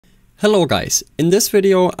Hello guys, in this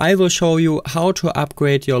video I will show you how to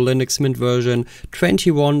upgrade your Linux Mint version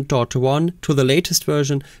 21.1 to the latest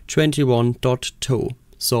version 21.2.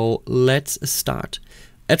 So let's start.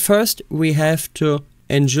 At first we have to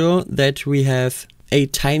ensure that we have a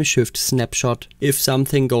time shift snapshot. If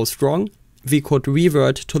something goes wrong, we could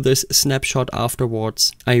revert to this snapshot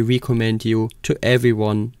afterwards. I recommend you to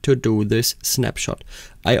everyone to do this snapshot.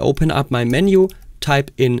 I open up my menu, type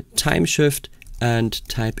in time shift and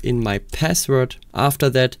type in my password. After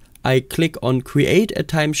that, I click on create a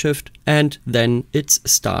time shift and then it's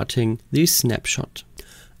starting the snapshot.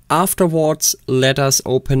 Afterwards, let us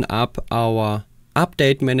open up our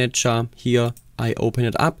update manager. Here I open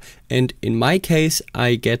it up and in my case,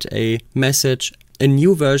 I get a message. A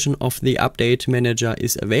new version of the update manager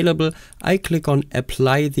is available. I click on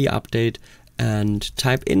apply the update and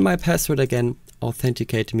type in my password again,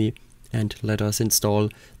 authenticate me, and let us install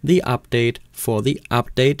the update for the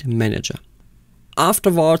update manager.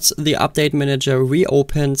 Afterwards, the update manager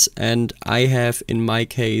reopens and I have in my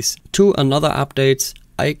case two other updates.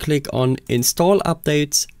 I click on install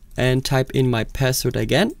updates and type in my password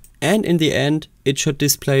again, and in the end it should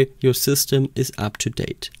display your system is up to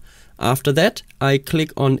date. After that, I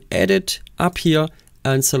click on edit up here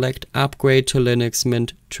and select upgrade to Linux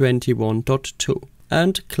Mint 21.2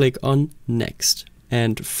 and click on next.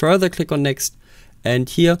 And further click on next, and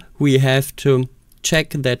here we have to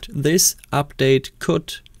check that this update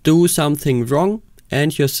could do something wrong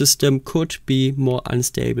and your system could be more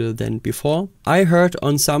unstable than before. I heard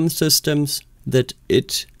on some systems that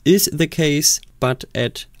it is the case, but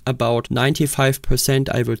at about 95%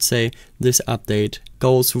 I would say this update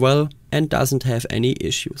goes well and doesn't have any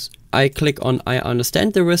issues. I click on I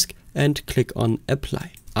understand the risk and click on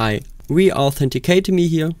apply. I re-authenticate me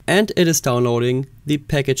here and it is downloading the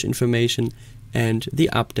package information and the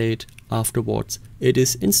update. Afterwards it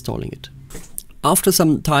is installing it. After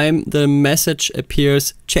some time the message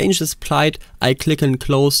appears changes applied. I click on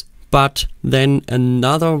close, but then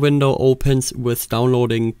another window opens with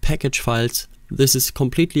downloading package files. This is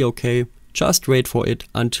completely okay, just wait for it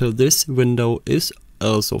until this window is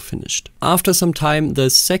also finished. After some time the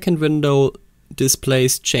second window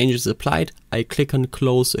displays changes applied. I click on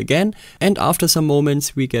close again and after some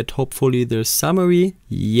moments we get hopefully the summary.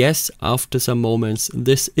 Yes, after some moments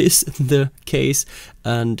this is the case,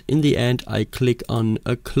 and in the end I click on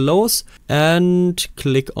a close and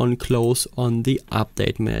click on close on the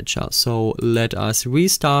update manager. So let us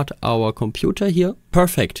restart our computer here.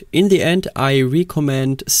 Perfect. In the end I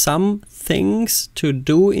recommend some things to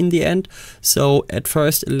do in the end. So at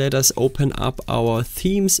first let us open up our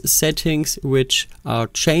themes settings which are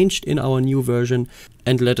changed in our new version,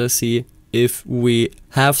 and let us see if we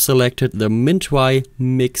have selected the MintY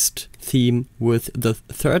mixed theme with the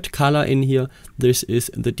third color in here. This is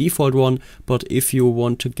the default one, but if you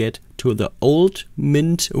want to get to the old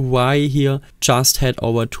MintY here, just head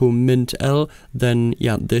over to Mint L. Then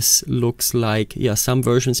yeah, this looks like some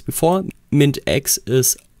versions before. Mint X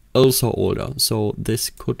is also older, so this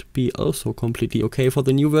could be also completely okay for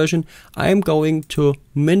the new version. I'm going to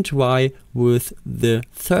MintY with the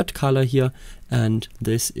third color here, and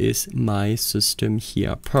this is my system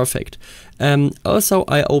here. Perfect. Also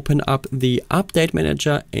I open up the update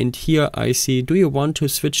manager and here I see, do you want to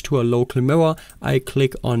switch to a local mirror? I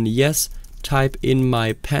click on yes, type in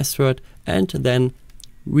my password and then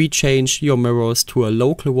rechange your mirrors to a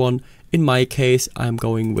local one. In my case, I'm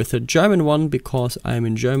going with a German one because I'm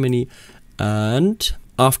in Germany. And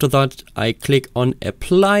after that, I click on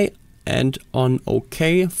apply and on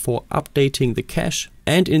OK for updating the cache.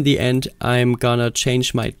 And in the end, I'm gonna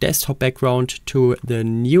change my desktop background to the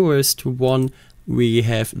newest one. We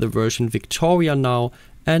have the version Victoria now,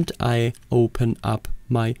 and I open up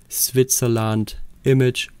my Switzerland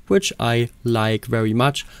image, which I like very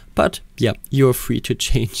much. But yeah, you're free to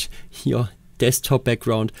change your desktop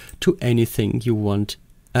background to anything you want.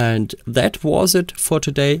 And that was it for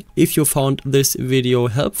today. If you found this video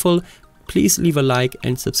helpful, please leave a like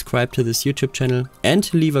and subscribe to this YouTube channel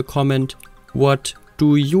and leave a comment. What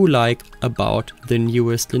do you like about the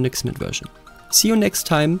newest Linux Mint version? See you next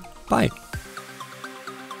time. Bye.